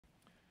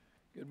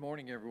Good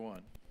morning,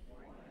 everyone.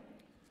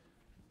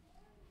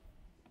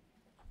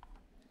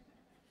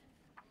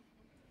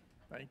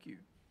 Thank you.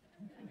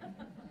 It's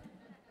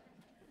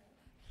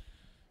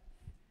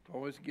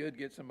always good to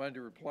get somebody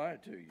to reply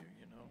to you,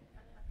 you know.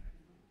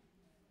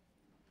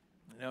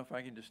 Now, if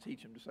I can just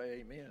teach them to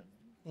say amen.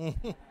 There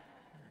you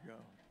go.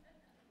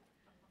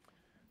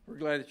 We're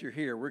glad that you're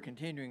here. We're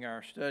continuing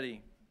our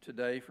study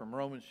today from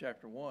Romans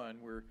chapter 1.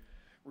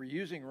 We're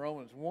using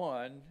Romans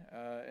 1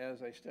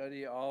 as a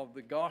study of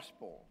the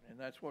gospel, and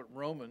that's what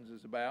Romans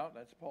is about.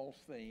 That's Paul's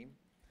theme.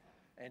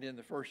 And in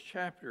the first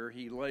chapter,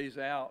 he lays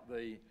out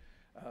the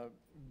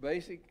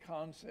basic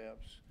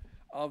concepts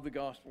of the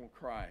gospel of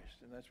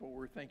Christ, and that's what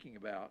we're thinking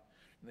about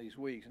in these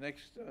weeks.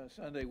 Next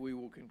Sunday, we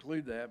will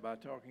conclude that by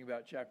talking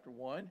about chapter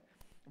 1,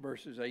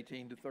 verses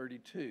 18 to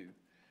 32,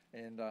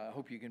 and I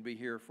hope you can be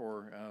here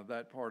for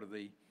that part of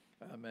the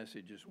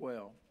message as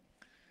well.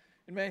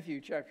 In Matthew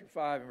chapter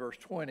 5 and verse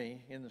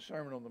 20, in the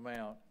Sermon on the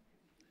Mount,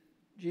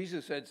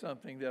 Jesus said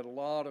something that a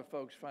lot of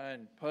folks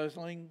find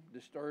puzzling,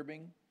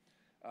 disturbing,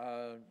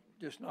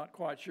 just not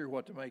quite sure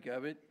what to make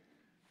of it.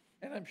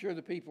 And I'm sure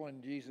the people in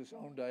Jesus'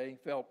 own day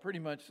felt pretty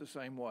much the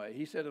same way.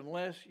 He said,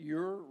 unless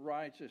your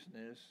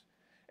righteousness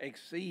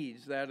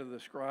exceeds that of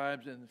the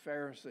scribes and the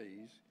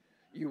Pharisees,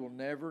 you will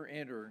never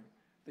enter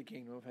the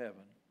kingdom of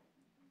heaven.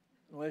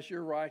 Unless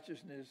your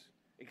righteousness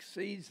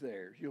exceeds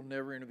theirs, you'll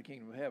never enter the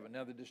kingdom of heaven.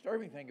 Now, the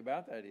disturbing thing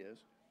about that is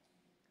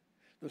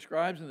the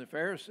scribes and the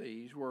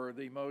Pharisees were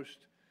the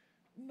most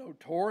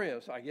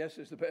notorious, I guess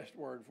is the best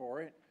word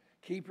for it,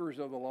 keepers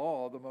of the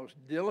law, the most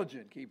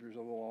diligent keepers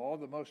of the law,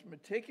 the most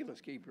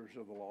meticulous keepers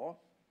of the law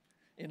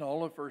in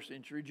all of first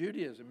century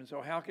Judaism. And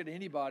so how could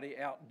anybody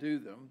outdo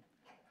them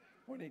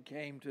when it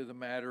came to the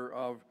matter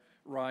of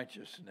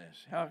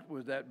righteousness? How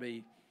would that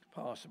be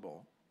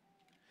possible?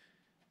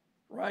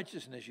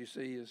 Righteousness, you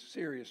see, is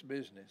serious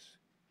business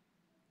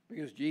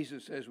because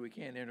Jesus says we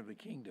can't enter the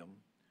kingdom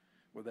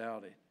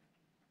without it.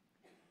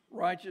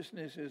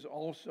 Righteousness is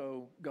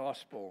also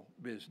gospel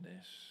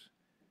business.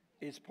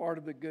 It's part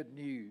of the good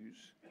news.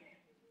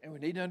 And we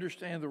need to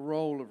understand the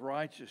role of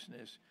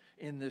righteousness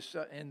in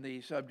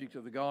the subject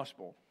of the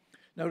gospel.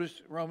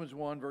 Notice Romans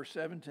 1 verse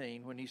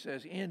 17 when he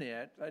says in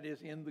it, that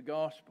is in the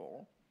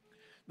gospel,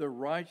 the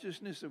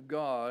righteousness of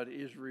God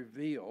is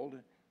revealed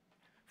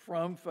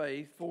from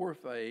faith for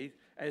faith,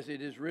 as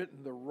it is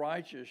written, the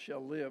righteous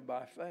shall live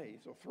by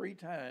faith. So 3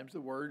 times the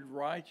word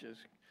righteous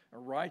or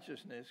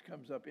righteousness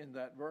comes up in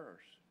that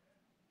verse.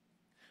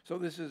 So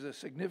this is a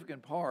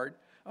significant part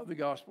of the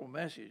gospel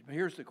message. But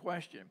here's the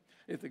question.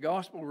 If the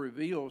gospel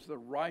reveals the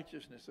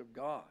righteousness of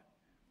God,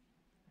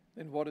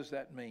 then what does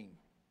that mean?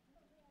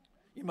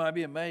 You might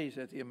be amazed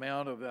at the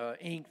amount of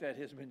ink that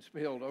has been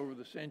spilled over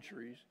the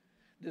centuries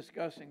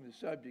discussing the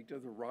subject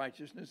of the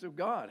righteousness of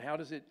God.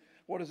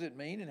 What does it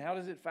mean, and how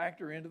does it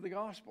factor into the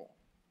gospel?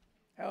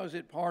 How is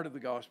it part of the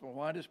gospel?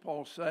 Why does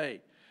Paul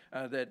say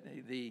that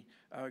the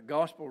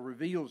gospel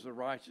reveals the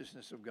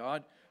righteousness of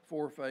God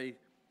for faith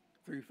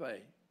through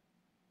faith?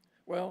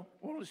 Well,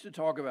 I want us to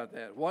talk about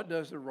that. What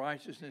does the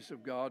righteousness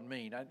of God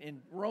mean?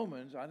 In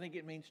Romans, I think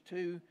it means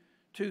two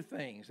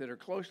things that are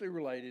closely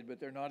related, but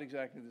they're not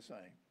exactly the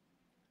same.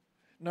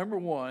 Number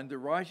one, the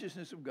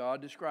righteousness of God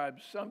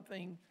describes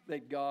something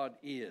that God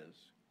is.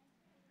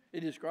 It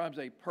describes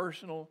a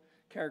personal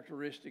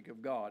characteristic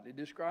of God. It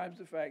describes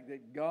the fact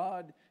that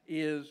God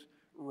is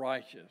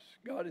righteous.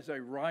 God is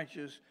a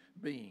righteous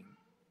being.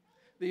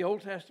 The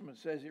Old Testament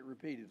says it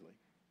repeatedly,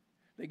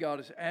 that God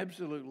is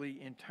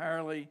absolutely,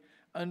 entirely,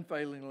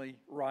 unfailingly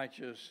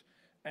righteous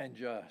and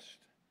just.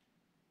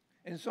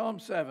 In Psalm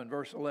 7,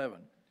 verse 11,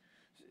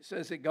 it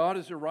says that God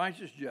is a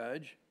righteous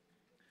judge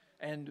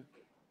and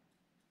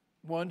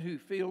one who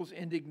feels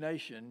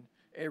indignation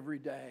every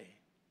day.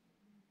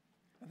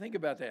 Now think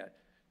about that.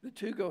 The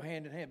two go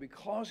hand in hand.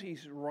 Because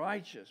he's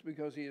righteous,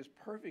 because he is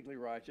perfectly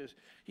righteous,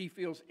 he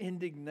feels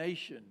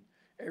indignation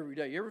every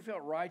day. You ever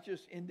felt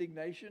righteous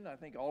indignation? I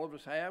think all of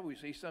us have. We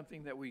see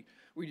something that we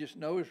just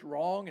know is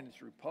wrong and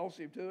it's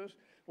repulsive to us.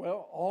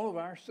 Well, all of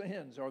our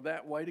sins are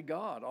that way to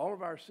God. All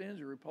of our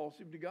sins are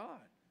repulsive to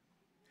God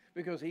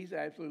because he's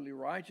absolutely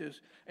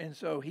righteous, and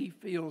so he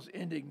feels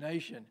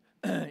indignation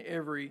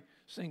every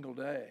single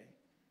day.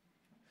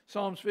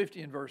 Psalms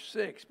 50 and verse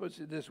 6 puts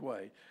it this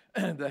way.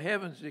 The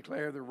heavens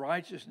declare the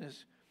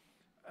righteousness,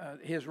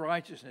 his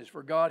righteousness,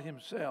 for God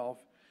himself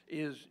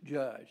is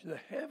judge.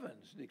 The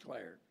heavens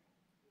declare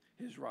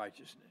his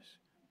righteousness.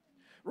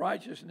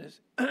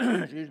 Righteousness,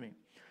 excuse me,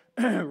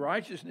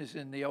 righteousness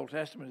in the Old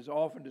Testament is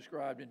often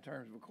described in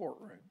terms of a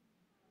courtroom.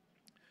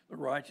 The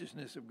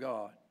righteousness of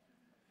God.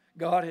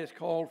 God has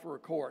called for a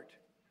court,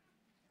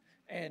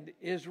 and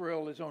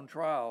Israel is on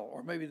trial,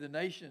 or maybe the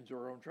nations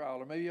are on trial,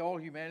 or maybe all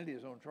humanity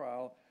is on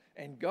trial,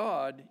 and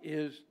God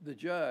is the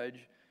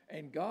judge,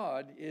 and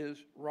God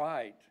is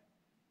right.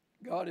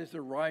 God is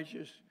the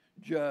righteous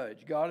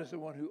judge. God is the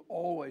one who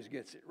always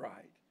gets it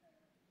right.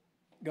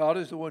 God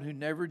is the one who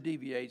never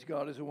deviates.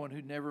 God is the one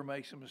who never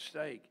makes a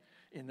mistake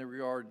in the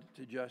regard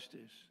to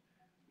justice.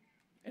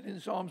 And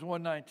in Psalms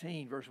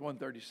 119, verse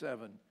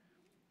 137,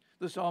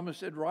 The psalmist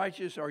said,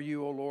 righteous are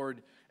you, O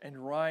Lord, and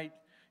right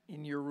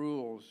in your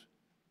rules.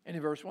 And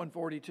in verse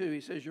 142,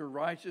 he says, your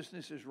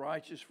righteousness is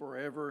righteous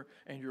forever,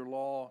 and your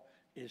law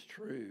is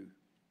true.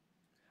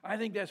 I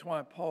think that's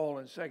why Paul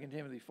in 2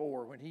 Timothy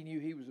 4, when he knew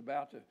he was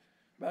about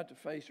to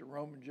face a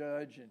Roman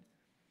judge,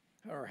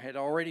 or had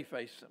already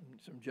faced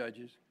some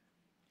judges,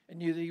 and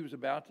knew that he was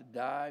about to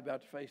die,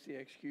 about to face the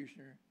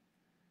executioner,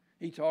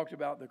 he talked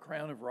about the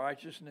crown of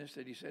righteousness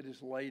that he said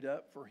is laid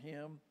up for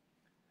him,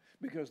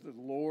 because the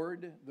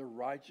Lord, the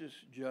righteous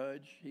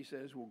judge, he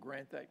says, will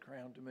grant that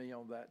crown to me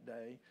on that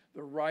day.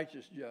 The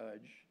righteous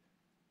judge,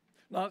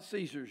 not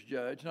Caesar's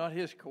judge, not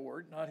his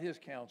court, not his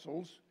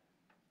councils,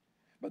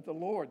 but the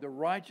Lord, the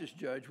righteous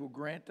judge, will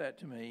grant that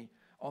to me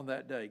on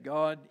that day.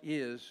 God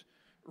is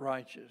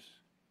righteous.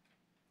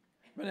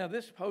 But now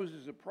this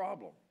poses a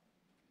problem.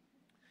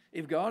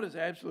 If God is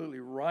absolutely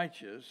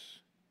righteous,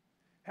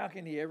 how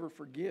can he ever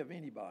forgive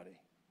anybody?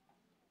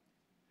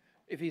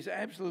 If he's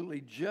absolutely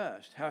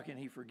just, how can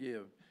he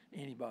forgive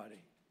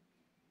anybody?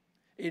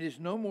 It is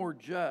no more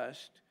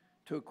just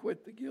to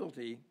acquit the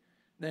guilty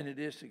than it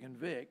is to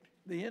convict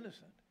the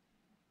innocent.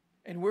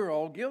 And we're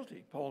all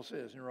guilty, Paul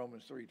says in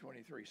Romans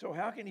 3:23. So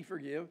how can he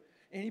forgive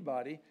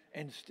anybody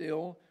and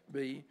still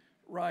be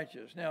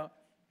righteous? Now,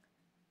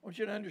 I want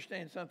you to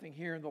understand something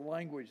here in the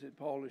language that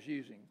Paul is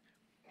using.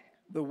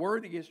 The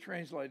word that gets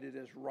translated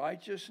as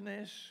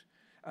righteousness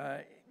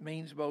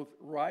means both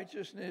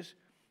righteousness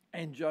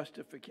and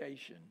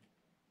justification.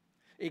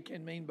 It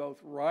can mean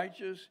both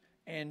righteous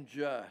and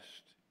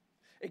just.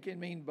 It can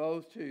mean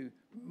both to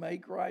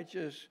make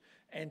righteous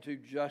and to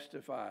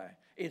justify.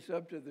 It's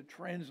up to the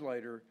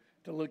translator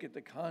to look at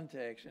the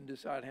context and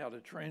decide how to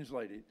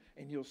translate it.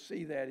 And you'll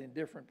see that in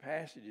different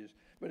passages,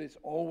 but it's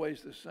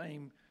always the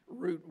same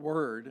root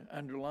word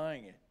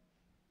underlying it.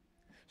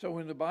 So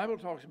when the Bible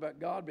talks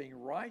about God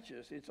being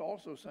righteous, it's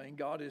also saying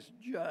God is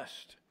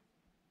just.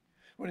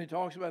 When it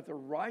talks about the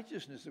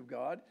righteousness of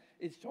God,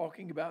 it's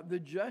talking about the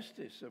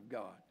justice of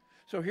God.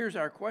 So here's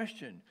our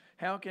question.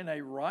 How can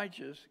a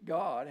righteous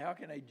God, how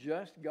can a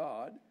just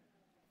God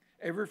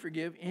ever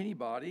forgive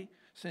anybody,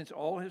 since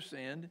all have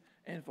sinned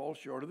and fall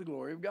short of the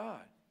glory of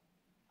God?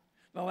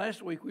 Now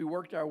last week we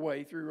worked our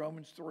way through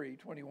Romans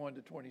 3:21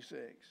 to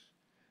 26.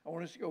 I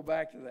want us to go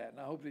back to that, and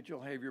I hope that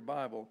you'll have your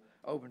Bible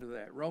open to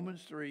that.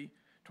 Romans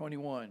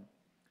 3:21.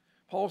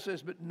 Paul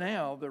says, but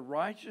now the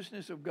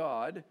righteousness of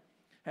God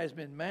has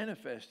been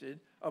manifested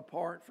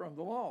apart from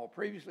the law.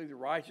 Previously, the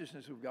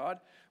righteousness of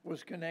God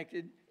was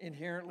connected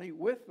inherently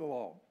with the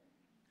law.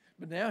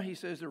 But now he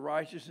says the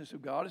righteousness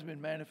of God has been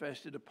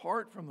manifested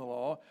apart from the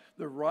law,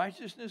 the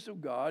righteousness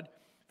of God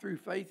through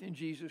faith in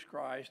Jesus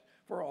Christ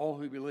for all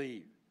who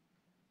believe.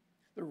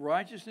 The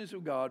righteousness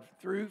of God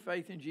through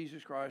faith in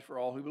Jesus Christ for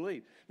all who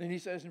believe. Then he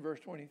says in verse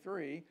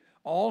 23,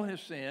 all have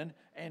sinned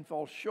and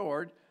fall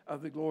short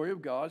of the glory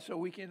of God, so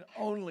we can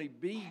only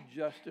be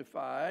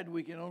justified,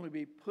 we can only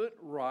be put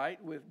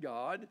right with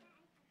God,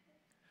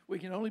 we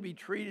can only be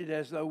treated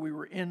as though we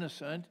were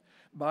innocent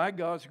by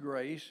God's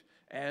grace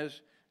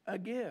as a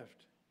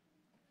gift.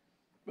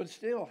 But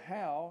still,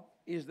 how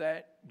is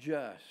that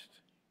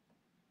just?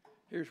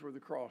 Here's where the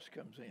cross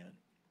comes in.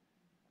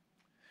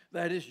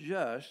 That is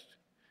just,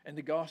 and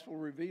the gospel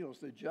reveals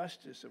the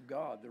justice of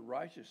God, the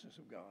righteousness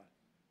of God,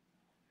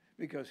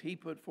 because he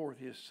put forth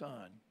his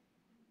Son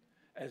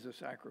as a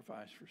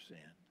sacrifice for sin.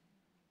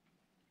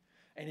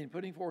 And in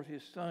putting forth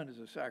his Son as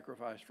a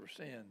sacrifice for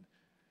sin,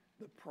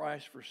 the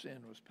price for sin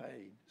was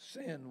paid.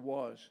 Sin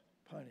was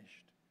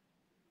punished.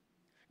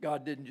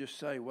 God didn't just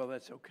say, well,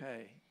 that's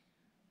okay.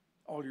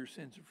 All your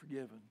sins are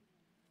forgiven.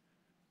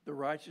 The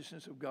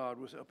righteousness of God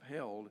was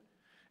upheld.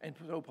 And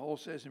so Paul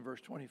says in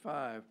verse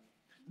 25,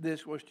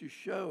 this was to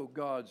show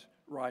God's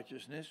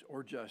righteousness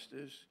or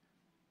justice,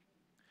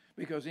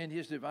 because in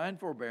his divine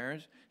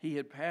forbearance, he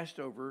had passed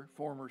over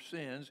former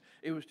sins.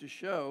 It was to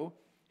show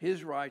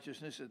his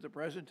righteousness at the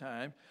present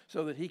time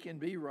so that he can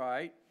be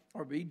right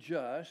or be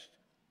just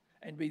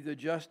and be the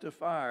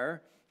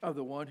justifier of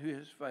the one who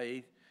has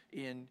faith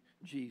in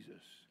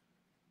Jesus.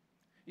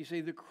 You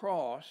see, the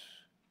cross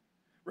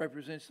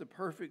represents the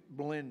perfect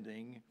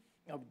blending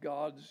of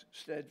God's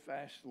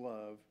steadfast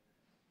love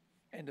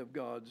and of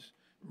God's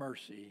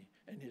mercy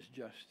and his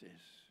justice.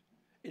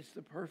 It's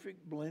the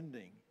perfect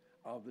blending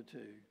of the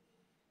two.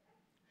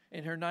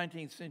 In her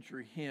 19th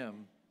century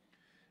hymn,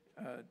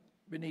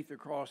 Beneath the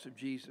Cross of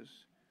Jesus,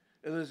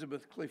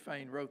 Elizabeth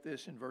Clephane wrote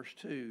this in verse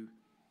 2.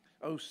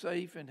 O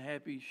safe and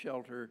happy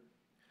shelter,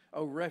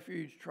 O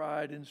refuge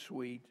tried and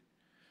sweet,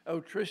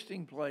 O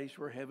trysting place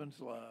where heaven's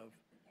love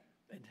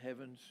and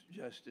heaven's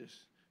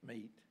justice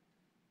meet.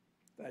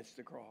 That's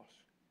the cross.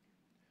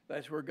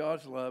 That's where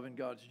God's love and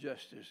God's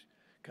justice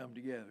come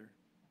together.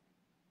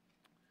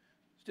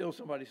 Still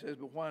somebody says,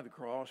 but why the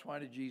cross? Why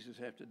did Jesus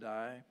have to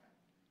die?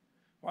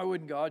 Why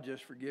wouldn't God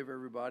just forgive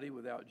everybody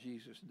without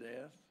Jesus'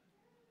 death?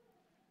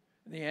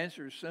 And the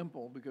answer is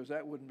simple, because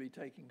that wouldn't be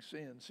taking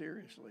sin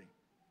seriously.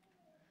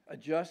 A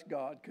just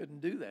God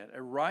couldn't do that.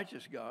 A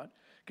righteous God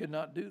could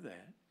not do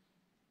that.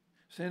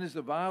 Sin is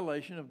the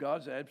violation of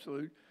God's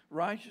absolute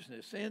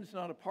righteousness. Sin's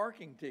not a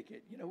parking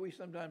ticket. You know, we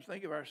sometimes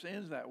think of our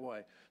sins that way.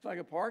 It's like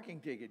a parking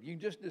ticket. You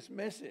can just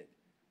dismiss it.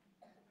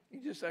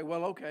 You just say,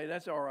 well, okay,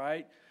 that's all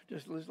right.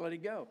 Let's let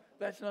it go.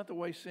 That's not the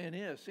way sin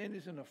is. Sin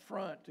is an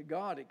affront to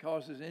God. It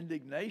causes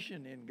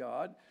indignation in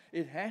God.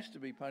 It has to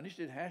be punished.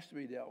 It has to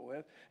be dealt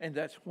with. And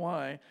that's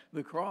why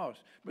the cross.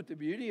 But the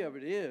beauty of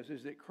it is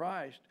that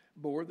Christ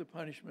bore the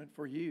punishment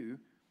for you,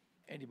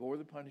 and he bore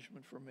the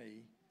punishment for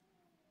me.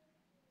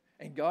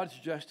 And God's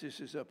justice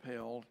is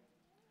upheld,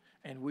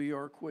 and we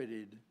are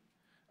acquitted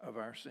of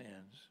our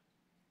sins.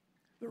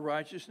 The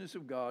righteousness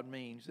of God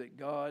means that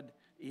God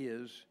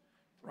is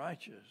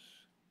righteous.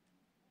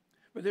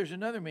 But there's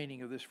another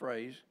meaning of this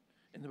phrase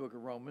in the book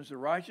of Romans. The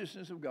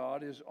righteousness of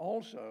God is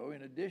also,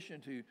 in addition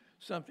to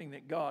something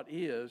that God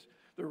is,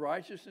 the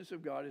righteousness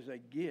of God is a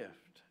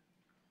gift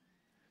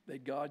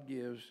that God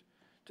gives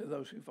to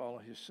those who follow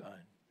his Son.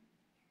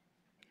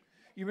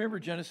 You remember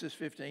Genesis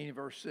 15,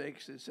 verse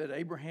 6, it said,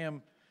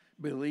 Abraham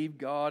believed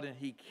God and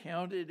he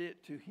counted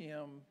it to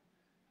him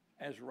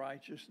as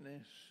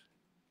righteousness.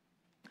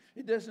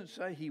 It doesn't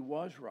say he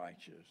was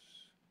righteous.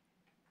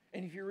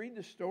 And if you read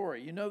the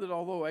story, you know that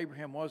although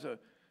Abraham was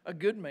a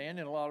good man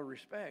in a lot of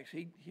respects,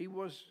 he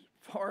was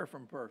far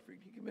from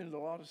perfect. He committed a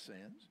lot of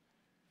sins.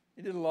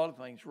 He did a lot of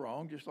things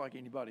wrong, just like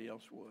anybody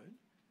else would.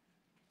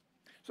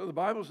 So the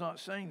Bible's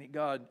not saying that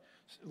God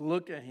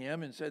looked at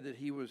him and said that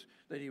he was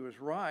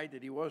right,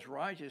 that he was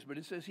righteous, but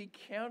it says he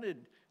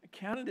counted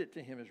it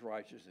to him as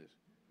righteousness.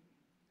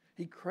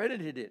 He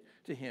credited it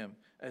to him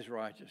as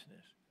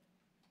righteousness.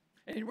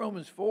 And in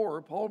Romans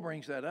 4, Paul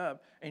brings that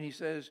up, and he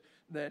says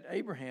that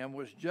Abraham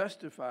was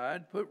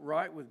justified, put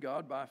right with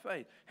God by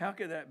faith. How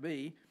could that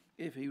be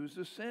if he was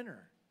a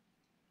sinner?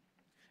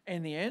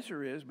 And the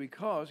answer is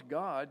because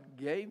God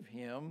gave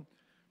him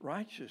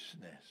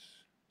righteousness.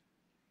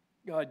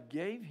 God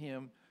gave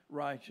him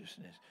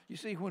righteousness. You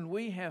see, when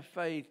we have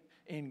faith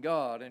in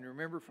God, and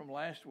remember from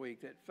last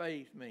week that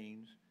faith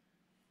means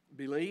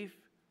belief,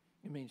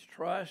 it means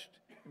trust,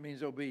 it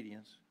means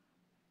obedience.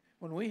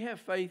 When we have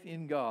faith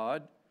in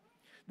God,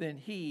 then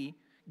he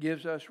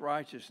gives us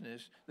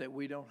righteousness that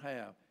we don't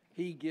have.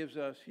 He gives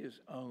us his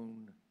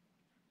own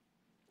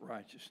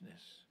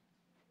righteousness.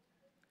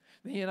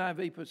 The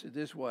NIV puts it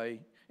this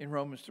way in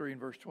Romans 3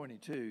 and verse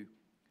 22.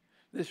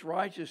 This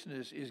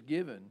righteousness is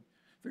given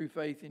through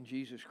faith in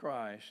Jesus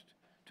Christ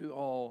to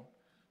all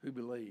who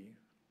believe.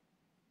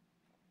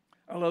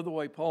 I love the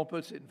way Paul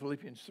puts it in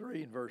Philippians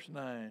 3 and verse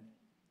 9.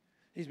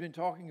 He's been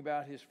talking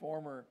about his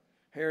former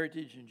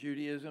heritage in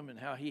Judaism and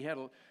how he had,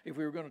 if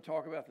we were going to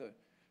talk about the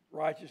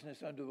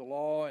righteousness under the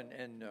law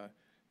and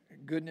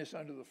goodness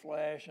under the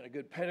flesh and a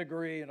good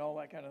pedigree and all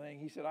that kind of thing,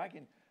 he said,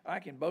 I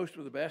can boast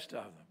with the best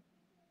of them.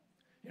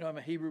 You know, I'm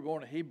a Hebrew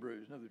born of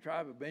Hebrews, of the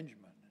tribe of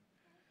Benjamin,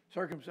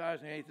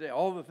 circumcised in the 8th day,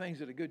 all the things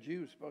that a good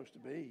Jew is supposed to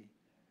be.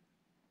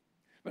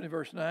 But in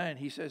verse 9,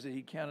 he says that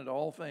he counted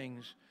all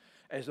things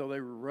as though they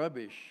were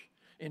rubbish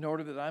in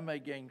order that I may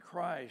gain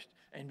Christ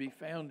and be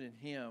found in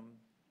him.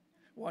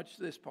 Watch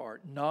this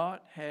part.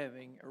 Not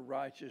having a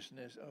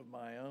righteousness of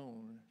my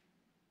own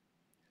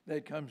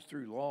that comes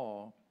through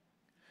law,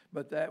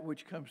 but that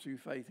which comes through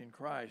faith in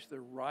Christ, the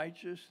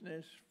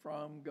righteousness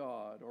from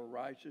God or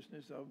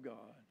righteousness of God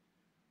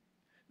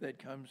that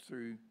comes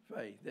through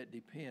faith, that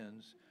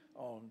depends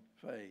on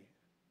faith.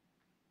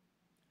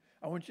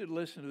 I want you to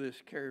listen to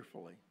this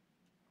carefully.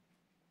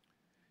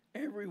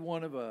 Every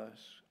one of us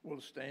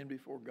will stand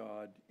before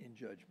God in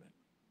judgment.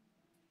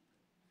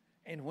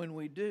 And when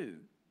we do,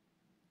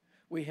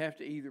 we have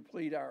to either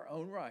plead our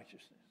own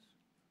righteousness.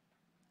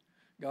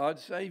 God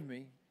save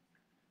me.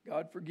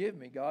 God forgive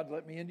me. God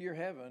let me into your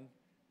heaven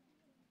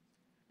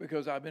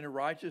because I've been a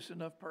righteous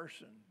enough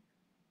person.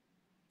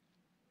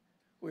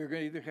 We're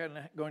either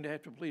going to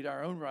have to plead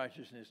our own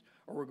righteousness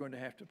or we're going to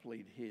have to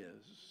plead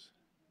his.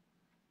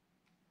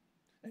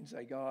 And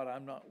say, God,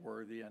 I'm not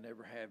worthy. I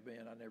never have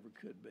been. I never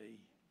could be.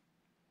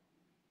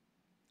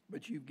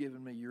 But you've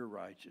given me your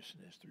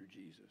righteousness through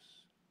Jesus.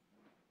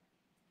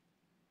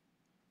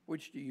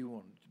 Which do you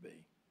want it to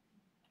be?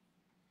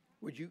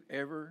 Would you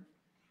ever,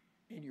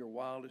 in your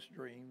wildest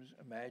dreams,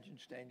 imagine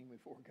standing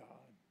before God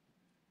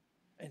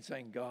and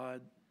saying,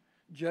 God,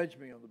 judge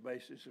me on the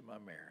basis of my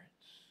merits.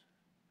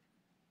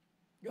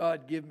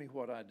 God, give me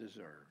what I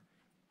deserve.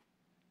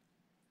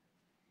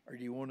 Or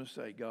do you want to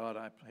say, God,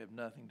 I have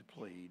nothing to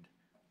plead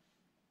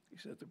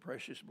except the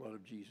precious blood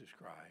of Jesus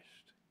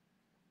Christ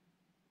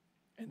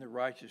and the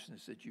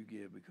righteousness that you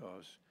give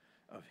because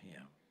of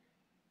him?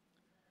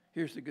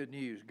 Here's the good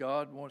news.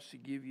 God wants to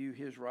give you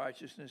his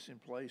righteousness in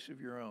place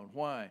of your own.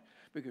 Why?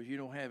 Because you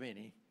don't have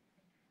any.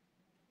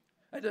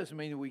 That doesn't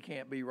mean that we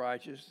can't be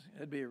righteous.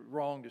 It'd be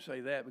wrong to say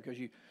that because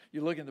you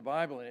look in the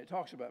Bible and it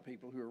talks about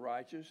people who are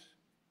righteous.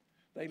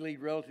 They lead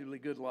relatively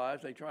good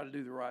lives. They try to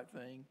do the right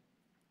thing.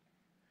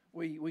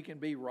 We can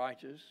be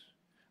righteous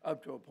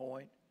up to a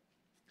point.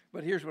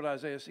 But here's what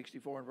Isaiah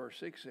 64 and verse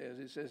 6 says.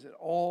 It says that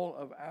all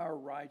of our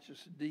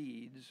righteous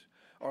deeds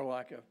are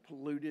like a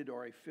polluted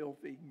or a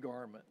filthy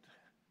garment.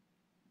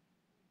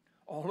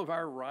 All of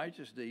our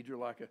righteous deeds are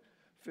like a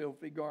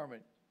filthy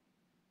garment.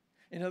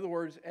 In other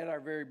words, at our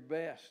very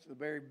best, the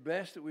very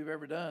best that we've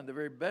ever done, the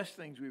very best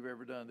things we've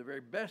ever done, the very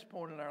best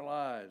point in our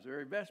lives, the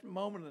very best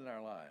moment in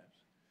our lives,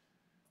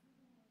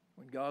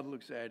 when God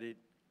looks at it,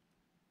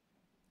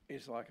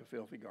 it's like a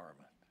filthy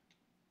garment.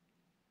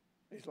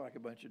 It's like a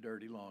bunch of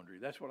dirty laundry.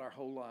 That's what our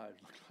whole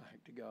lives look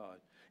like to God.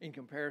 In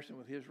comparison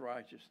with His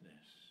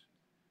righteousness,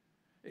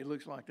 it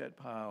looks like that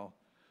pile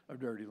of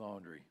dirty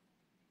laundry.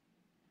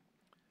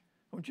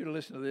 I want you to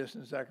listen to this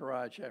in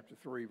Zechariah chapter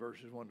 3,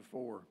 verses 1 to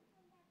 4.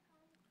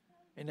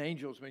 An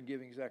angel's been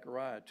giving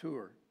Zechariah a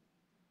tour.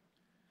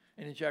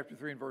 And in chapter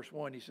 3 and verse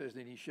 1, he says,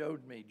 "Then he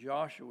showed me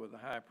Joshua the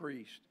high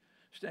priest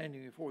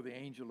standing before the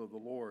angel of the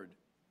Lord,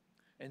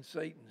 and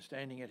Satan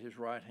standing at his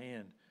right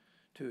hand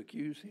to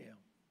accuse him."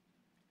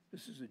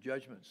 This is a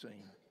judgment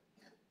scene.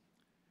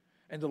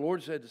 "And the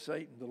Lord said to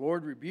Satan, 'The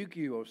Lord rebuke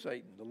you, O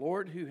Satan. The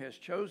Lord who has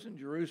chosen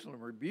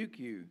Jerusalem rebuke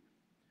you.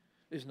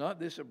 Is not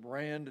this a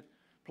brand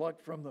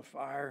plucked from the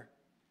fire?'"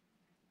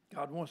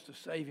 God wants to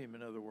save him,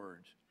 in other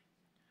words.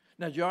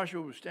 Now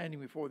Joshua was standing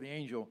before the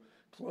angel,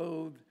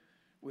 clothed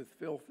with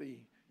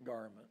filthy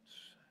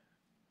garments.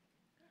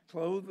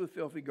 Clothed with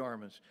filthy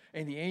garments.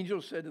 And the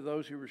angel said to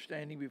those who were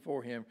standing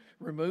before him,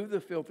 "Remove the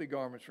filthy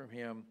garments from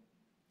him."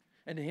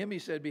 And to him he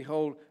said,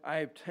 "Behold, I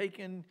have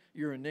taken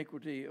your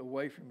iniquity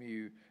away from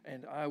you,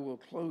 and I will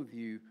clothe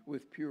you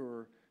with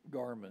pure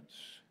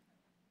garments."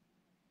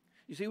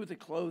 You see what the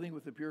clothing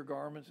with the pure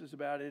garments is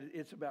about?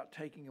 It's about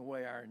taking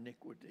away our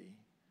iniquity.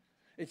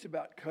 It's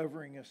about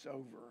covering us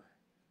over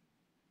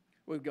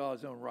with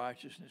God's own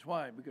righteousness.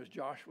 Why? Because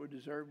Joshua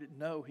deserved it?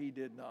 No, he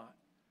did not.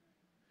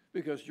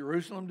 Because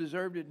Jerusalem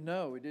deserved it?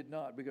 No, it did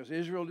not. Because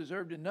Israel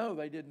deserved it? No,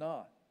 they did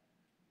not.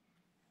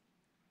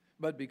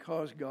 But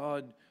because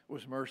God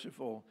was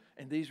merciful,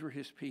 and these were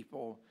His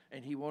people,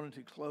 and He wanted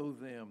to clothe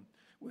them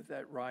with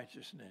that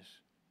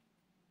righteousness.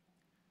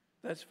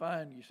 That's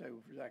fine, you say,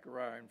 for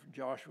Zechariah and for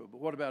Joshua,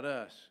 but what about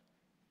us?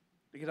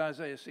 Look at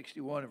Isaiah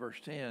 61 verse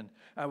 10.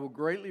 "I will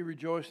greatly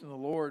rejoice in the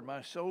Lord.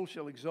 My soul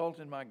shall exult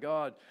in my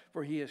God,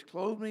 for He has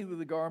clothed me with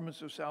the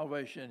garments of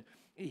salvation.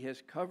 He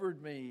has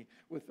covered me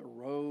with the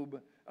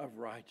robe of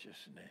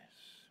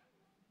righteousness."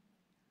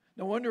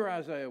 No wonder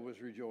Isaiah was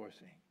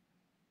rejoicing.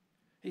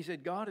 He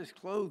said, God has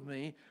clothed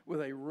me with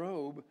a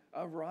robe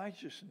of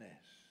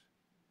righteousness.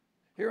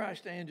 Here I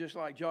stand just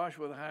like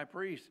Joshua the high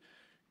priest,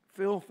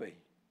 filthy.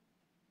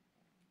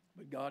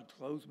 But God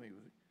clothes me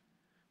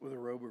with a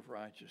robe of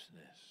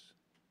righteousness.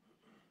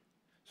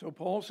 So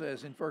Paul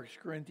says in 1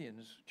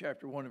 Corinthians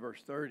chapter 1 and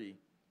verse 30,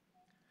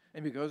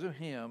 "And because of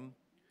Him,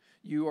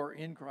 you are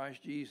in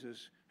Christ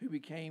Jesus, who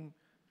became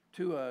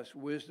to us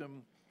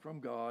wisdom from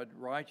God,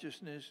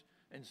 righteousness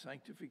and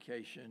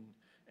sanctification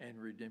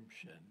and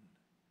redemption."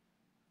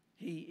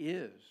 He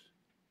is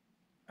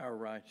our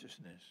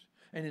righteousness.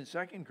 And in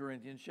 2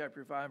 Corinthians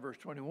chapter 5, verse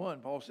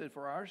 21, Paul said,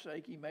 "For our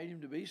sake He made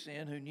Him to be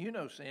sin who knew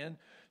no sin,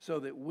 so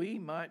that we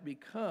might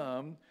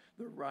become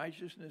the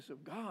righteousness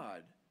of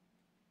God."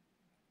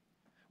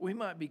 We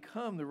might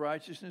become the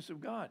righteousness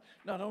of God.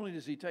 Not only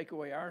does He take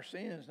away our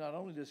sins, not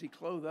only does He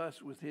clothe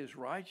us with His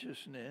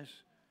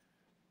righteousness,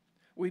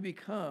 we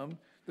become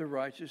the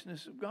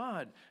righteousness of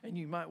God. And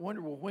you might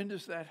wonder, well, when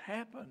does that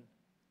happen?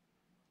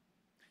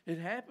 It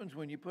happens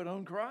when you put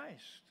on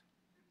Christ.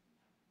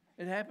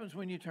 It happens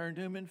when you turn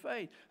to Him in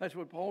faith. That's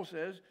what Paul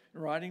says in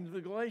writing to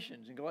the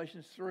Galatians. In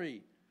Galatians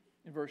 3,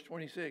 in verse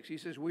 26, he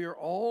says, "We are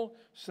all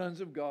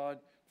sons of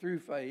God through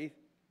faith.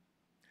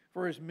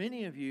 For as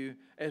many of you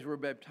as were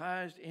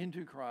baptized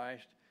into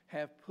Christ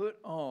have put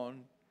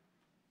on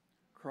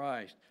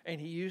Christ." And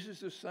he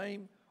uses the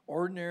same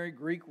ordinary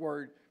Greek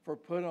word for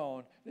put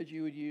on that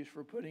you would use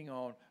for putting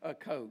on a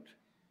coat.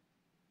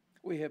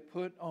 We have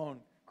put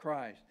on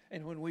Christ.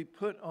 And when we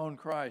put on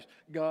Christ,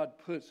 God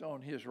puts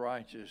on His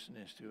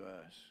righteousness to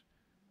us.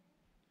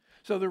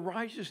 So the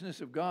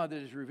righteousness of God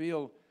that is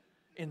revealed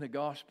in the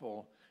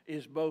gospel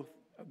is both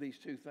of these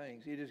two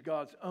things. It is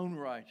God's own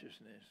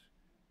righteousness,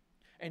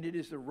 and it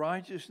is the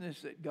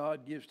righteousness that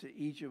God gives to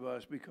each of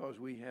us because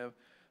we have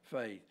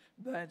faith.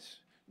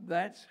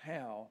 That's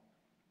how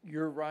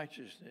your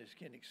righteousness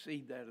can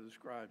exceed that of the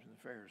scribes and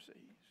the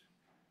Pharisees,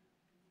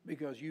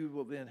 because you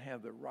will then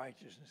have the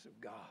righteousness of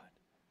God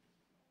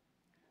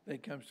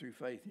that comes through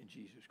faith in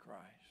Jesus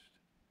Christ.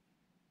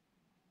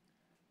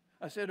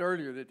 I said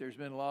earlier that there's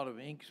been a lot of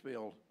ink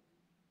spilled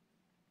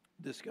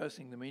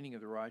discussing the meaning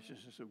of the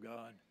righteousness of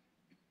God.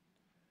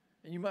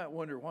 And you might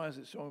wonder, why is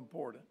it so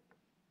important?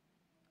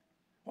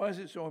 Why is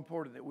it so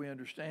important that we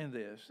understand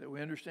this, that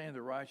we understand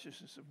the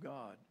righteousness of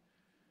God?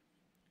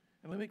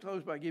 And let me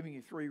close by giving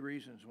you 3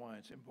 reasons why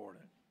it's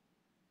important.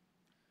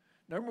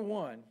 Number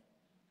one,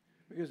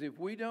 because if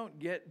we don't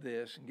get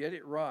this and get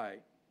it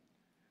right,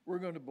 we're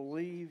going to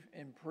believe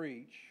and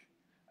preach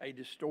a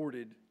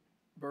distorted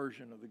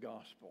version of the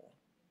gospel.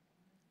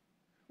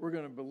 We're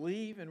going to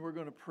believe and we're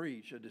going to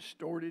preach a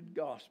distorted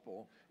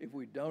gospel if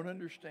we don't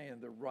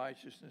understand the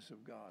righteousness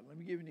of God. Let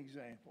me give you an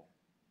example.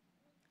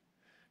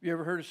 Have you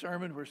ever heard a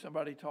sermon where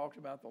somebody talked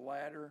about the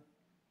ladder?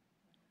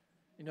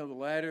 You know, the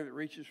ladder that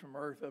reaches from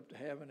earth up to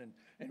heaven,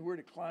 and we're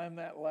to climb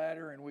that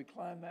ladder, and we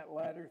climb that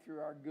ladder through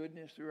our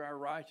goodness, through our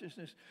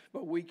righteousness,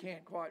 but we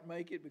can't quite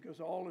make it because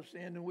all have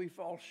sinned and we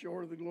fall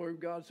short of the glory of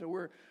God.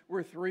 So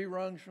we're 3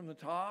 rungs from the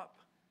top.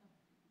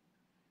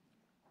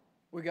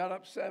 We got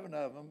up 7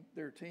 of them.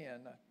 There are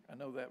 10. I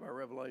know that by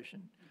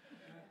revelation.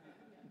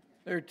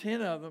 There are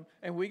 10 of them,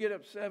 and we get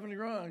up 7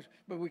 rungs,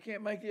 but we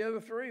can't make the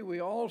other 3.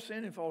 We all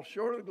sin and fall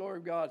short of the glory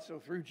of God. So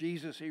through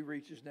Jesus, he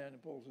reaches down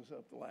and pulls us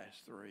up the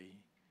last 3.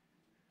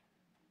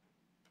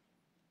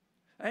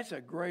 That's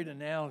a great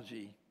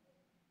analogy,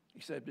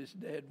 except it's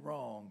dead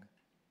wrong.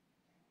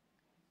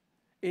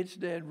 It's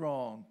dead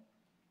wrong,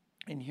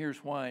 and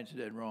here's why it's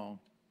dead wrong.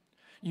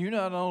 You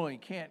not only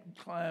can't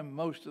climb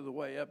most of the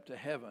way up to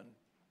heaven,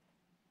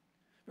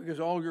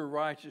 because all your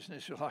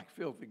righteousness is like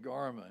filthy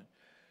garment,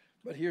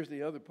 but here's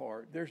the other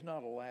part. There's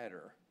not a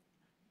ladder.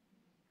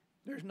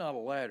 There's not a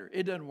ladder.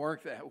 It doesn't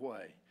work that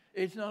way.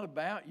 It's not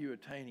about you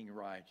attaining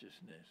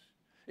righteousness.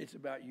 It's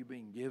about you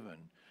being given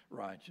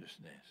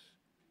righteousness.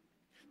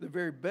 The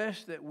very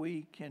best that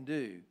we can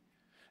do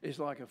is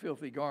like a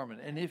filthy garment.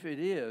 And if it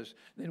is,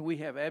 then we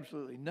have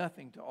absolutely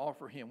nothing to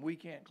offer him. We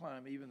can't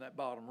climb even that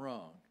bottom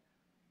rung.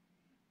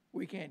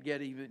 We can't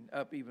get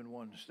up even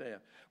 1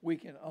 step. We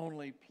can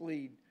only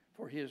plead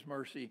for his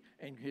mercy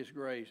and his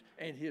grace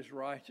and his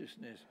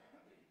righteousness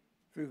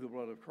through the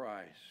blood of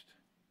Christ.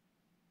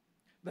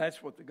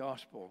 That's what the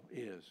gospel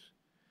is.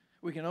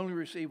 We can only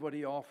receive what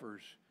he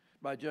offers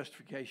by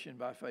justification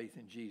by faith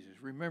in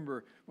Jesus.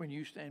 Remember, when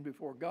you stand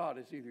before God,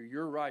 it's either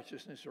your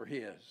righteousness or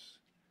his.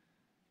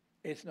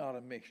 It's not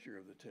a mixture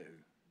of the two.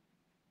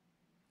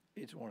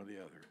 It's one or the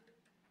other.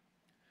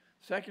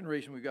 Second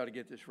reason we've got to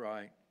get this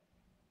right,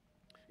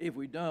 if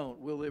we don't,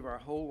 we'll live our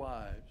whole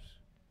lives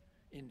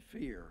in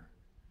fear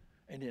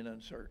and in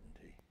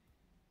uncertainty.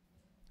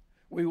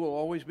 We will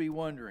always be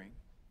wondering,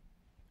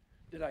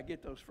 did I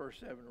get those first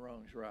 7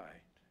 rungs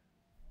right?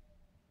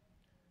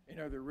 And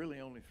are there really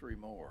only 3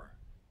 more?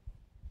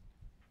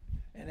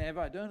 And have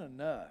I done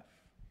enough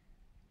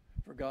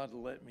for God to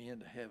let me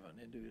into heaven,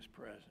 into his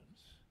presence?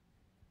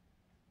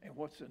 And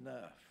what's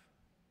enough?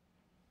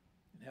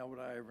 And how would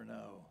I ever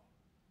know?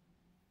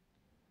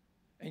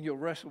 And you'll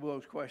wrestle with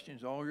those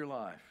questions all your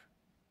life.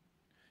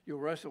 You'll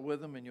wrestle with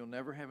them and you'll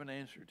never have an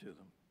answer to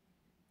them.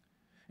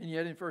 And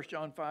yet in 1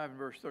 John 5 and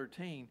verse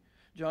 13,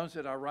 John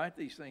said, I write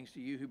these things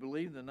to you who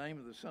believe in the name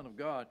of the Son of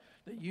God,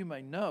 that you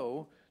may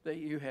know that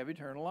you have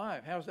eternal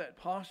life. How's that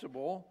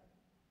possible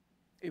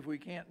if we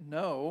can't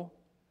know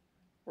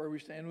where we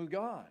stand with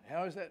God?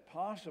 How is that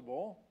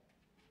possible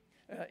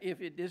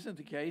if it isn't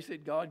the case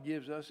that God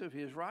gives us of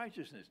his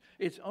righteousness?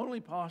 It's only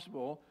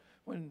possible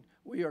when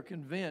we are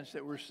convinced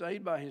that we're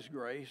saved by his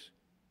grace,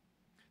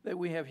 that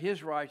we have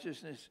his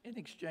righteousness in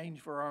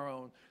exchange for our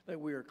own, that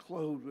we are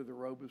clothed with the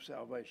robe of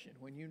salvation.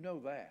 When you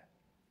know that,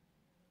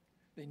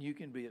 then you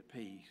can be at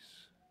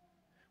peace.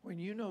 When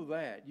you know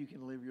that, you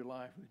can live your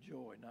life with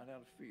joy, not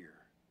out of fear.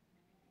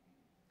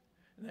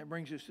 And that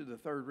brings us to the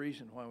third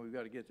reason why we've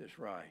got to get this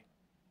right.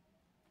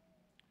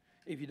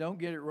 If you don't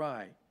get it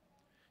right,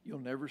 you'll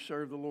never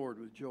serve the Lord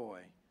with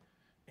joy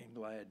and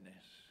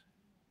gladness.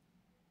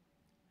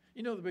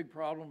 You know the big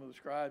problem of the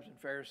scribes and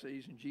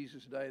Pharisees in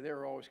Jesus' day? They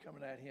were always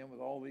coming at him with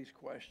all these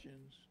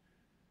questions.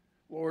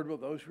 Lord, will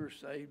those who are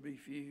saved be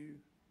few?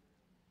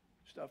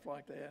 Stuff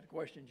like that. A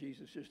question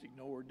Jesus just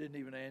ignored, didn't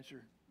even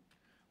answer.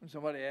 When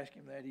somebody asked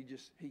him that,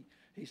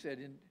 he said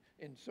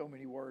in so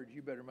many words,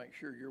 you better make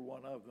sure you're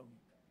one of them,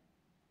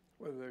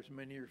 whether there's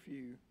many or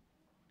few.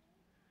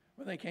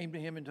 When they came to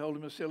him and told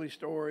him a silly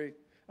story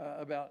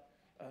about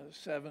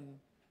 7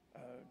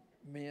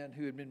 men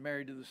who had been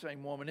married to the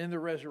same woman, in the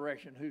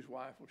resurrection, whose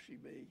wife will she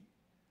be?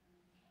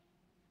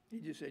 He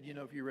just said, you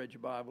know, if you read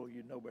your Bible,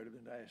 you'd know better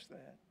than to ask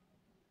that.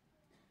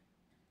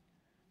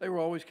 They were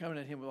always coming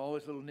at him with all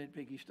this little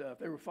nitpicky stuff.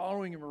 They were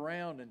following him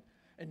around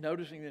and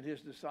noticing that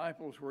his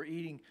disciples were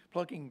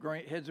plucking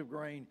heads of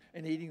grain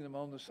and eating them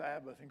on the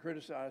Sabbath and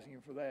criticizing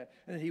him for that.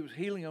 And that he was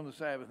healing on the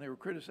Sabbath and they were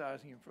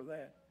criticizing him for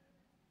that.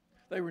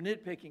 They were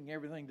nitpicking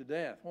everything to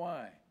death.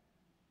 Why?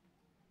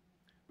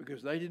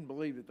 Because they didn't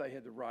believe that they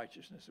had the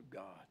righteousness of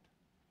God.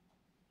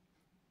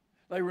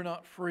 They were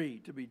not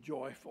free to be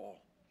joyful.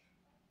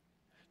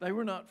 They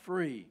were not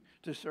free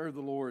to serve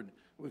the Lord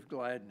with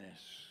gladness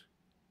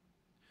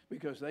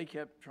because they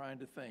kept trying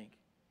to think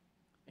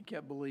and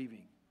kept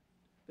believing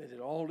that it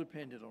all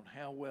depended on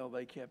how well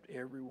they kept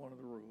every one of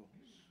the rules.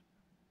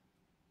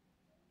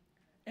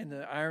 And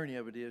the irony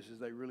of it is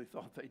they really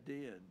thought they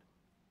did.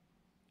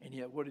 And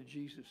yet what did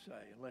Jesus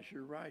say? Unless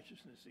your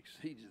righteousness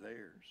exceeds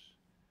theirs,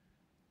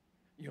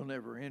 you'll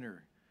never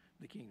enter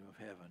the kingdom of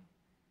heaven.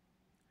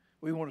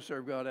 We want to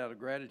serve God out of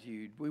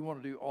gratitude. We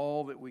want to do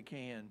all that we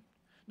can,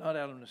 not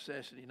out of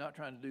necessity, not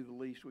trying to do the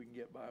least we can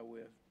get by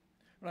with.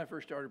 When I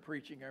first started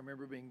preaching, I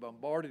remember being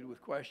bombarded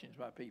with questions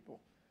by people.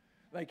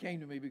 They came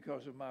to me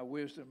because of my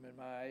wisdom and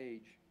my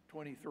age,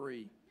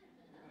 23.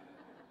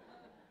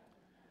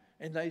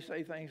 And they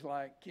say things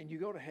like, can you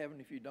go to heaven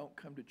if you don't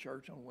come to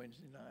church on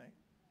Wednesday night?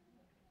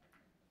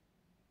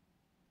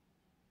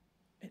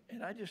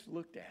 And I just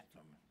looked at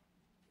them.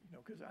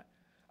 Because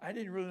I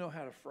didn't really know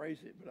how to phrase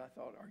it, but I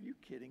thought, are you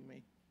kidding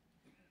me?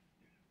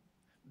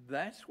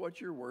 That's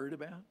what you're worried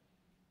about?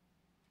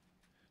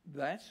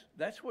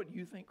 That's what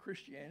you think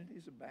Christianity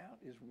is about,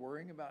 is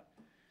worrying about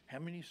how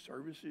many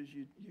services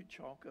you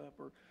chalk up?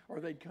 Or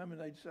they'd come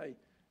and they'd say,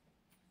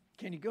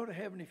 can you go to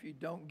heaven if you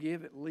don't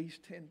give at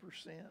least 10%?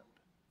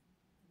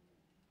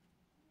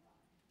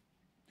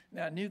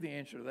 Now, I knew the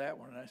answer to that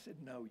one, and I said,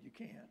 no, you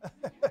can't.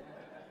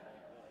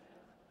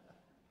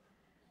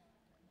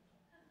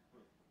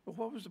 But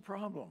what was the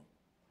problem?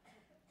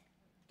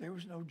 There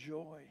was no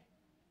joy.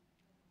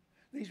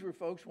 These were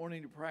folks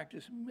wanting to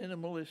practice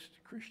minimalist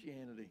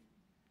Christianity,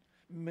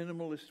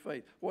 minimalist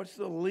faith. What's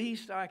the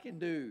least I can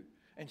do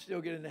and still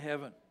get into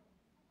heaven?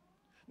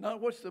 Not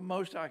what's the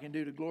most I can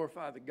do to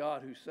glorify the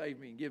God who saved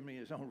me and give me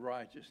his own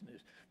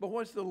righteousness, but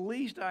what's the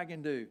least I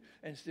can do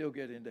and still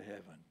get into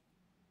heaven?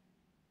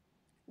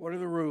 What are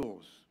the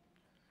rules?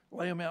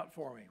 Lay them out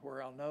for me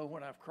where I'll know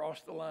when I've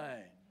crossed the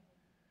line,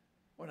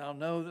 when I'll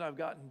know that I've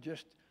gotten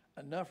just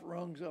enough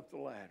rungs up the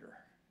ladder,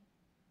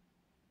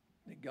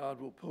 that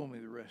God will pull me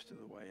the rest of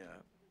the way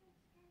up.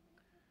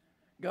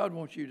 God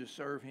wants you to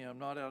serve him,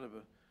 not out of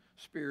a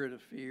spirit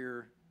of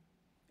fear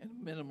in a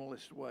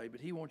minimalist way, but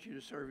he wants you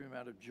to serve him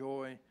out of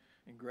joy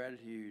and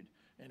gratitude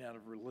and out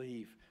of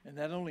relief. And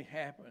that only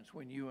happens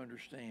when you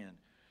understand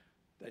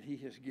that he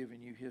has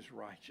given you his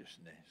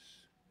righteousness,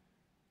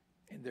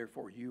 and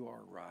therefore you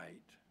are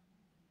right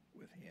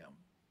with him.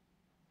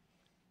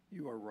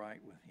 You are right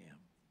with him.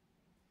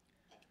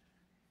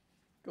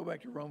 Go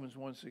back to Romans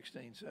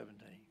 1:16, 17.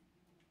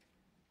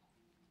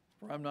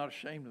 For I'm not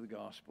ashamed of the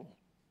gospel,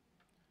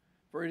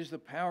 for it is the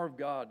power of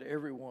God to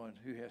everyone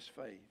who has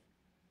faith,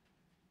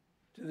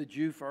 to the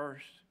Jew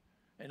first,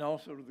 and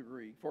also to the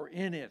Greek. For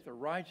in it the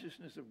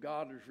righteousness of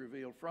God is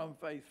revealed from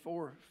faith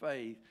for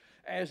faith,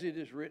 as it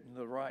is written,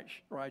 the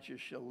righteous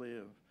shall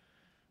live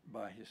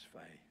by his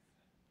faith.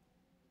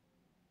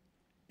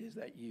 Is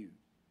that you?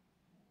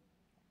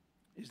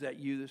 Is that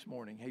you this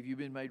morning? Have you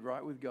been made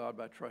right with God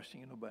by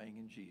trusting and obeying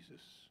in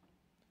Jesus?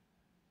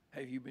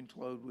 Have you been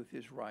clothed with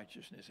his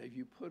righteousness? Have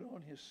you put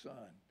on his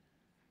Son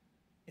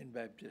in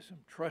baptism,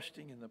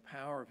 trusting in the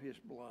power of his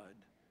blood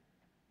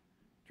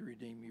to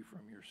redeem you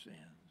from your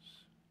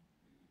sins?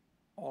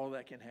 All of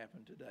that can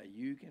happen today.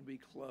 You can be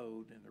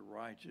clothed in the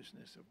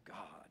righteousness of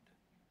God.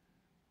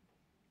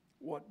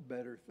 What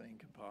better thing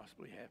could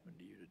possibly happen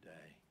to you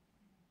today?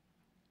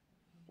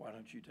 Why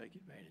don't you take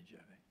advantage of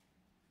it?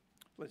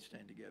 Let's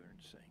stand together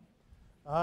and sing.